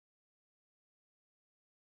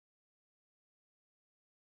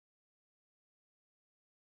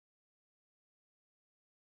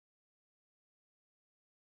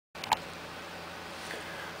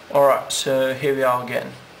Alright, so here we are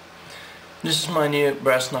again. This is my new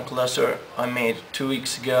brass knuckle duster I made 2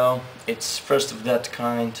 weeks ago. It's first of that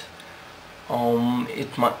kind.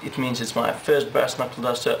 It means it's my first brass knuckle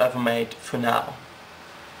duster ever made for now.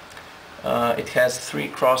 It has 3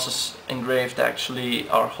 crosses engraved, actually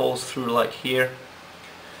are holes through like here.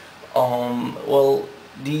 Well,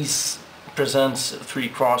 these presents 3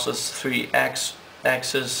 crosses, 3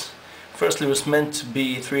 axes. Firstly, it was meant to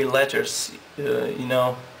be 3 letters, you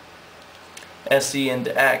know, SE and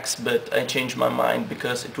X, but I changed my mind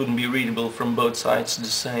because it wouldn't be readable from both sides the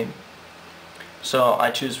same. So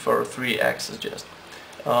I choose for 3 X's just.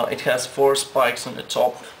 It has 4 spikes on the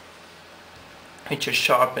top, which are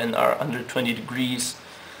sharp and are under 20 degrees.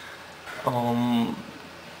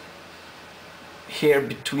 Here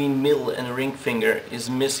between middle and ring finger is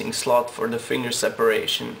missing slot for the finger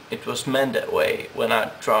separation. It was meant that way when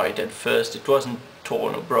I tried at first. It wasn't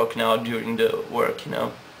torn or broken out during the work, you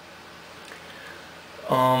know.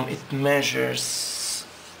 It measures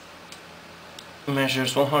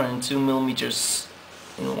 102 millimeters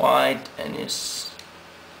in wide and is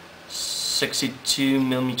 62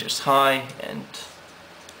 millimeters high, and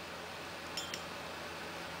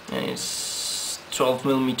it's 12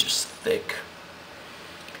 millimeters thick.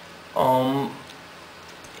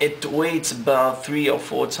 It weighs about 3 or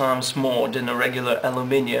 4 times more than a regular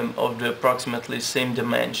aluminium of the approximately same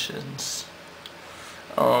dimensions.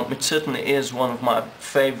 It certainly is one of my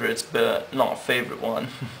favorites, but not favorite one.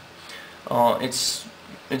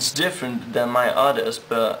 It's different than my others,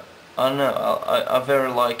 but I don't know, I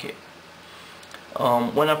very like it.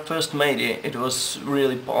 When I first made it, it was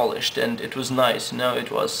really polished and it was nice, you know,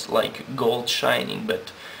 it was like gold shining,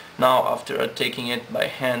 but now after taking it by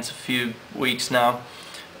hands a few weeks now,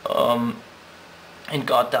 it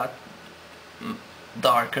got that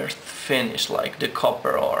darker finish like the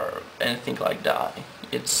copper or anything like that.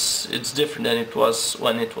 It's different than it was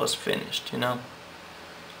when it was finished, you know.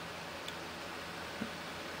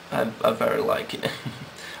 I very like it.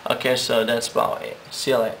 Okay, so that's about it.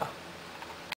 See you later.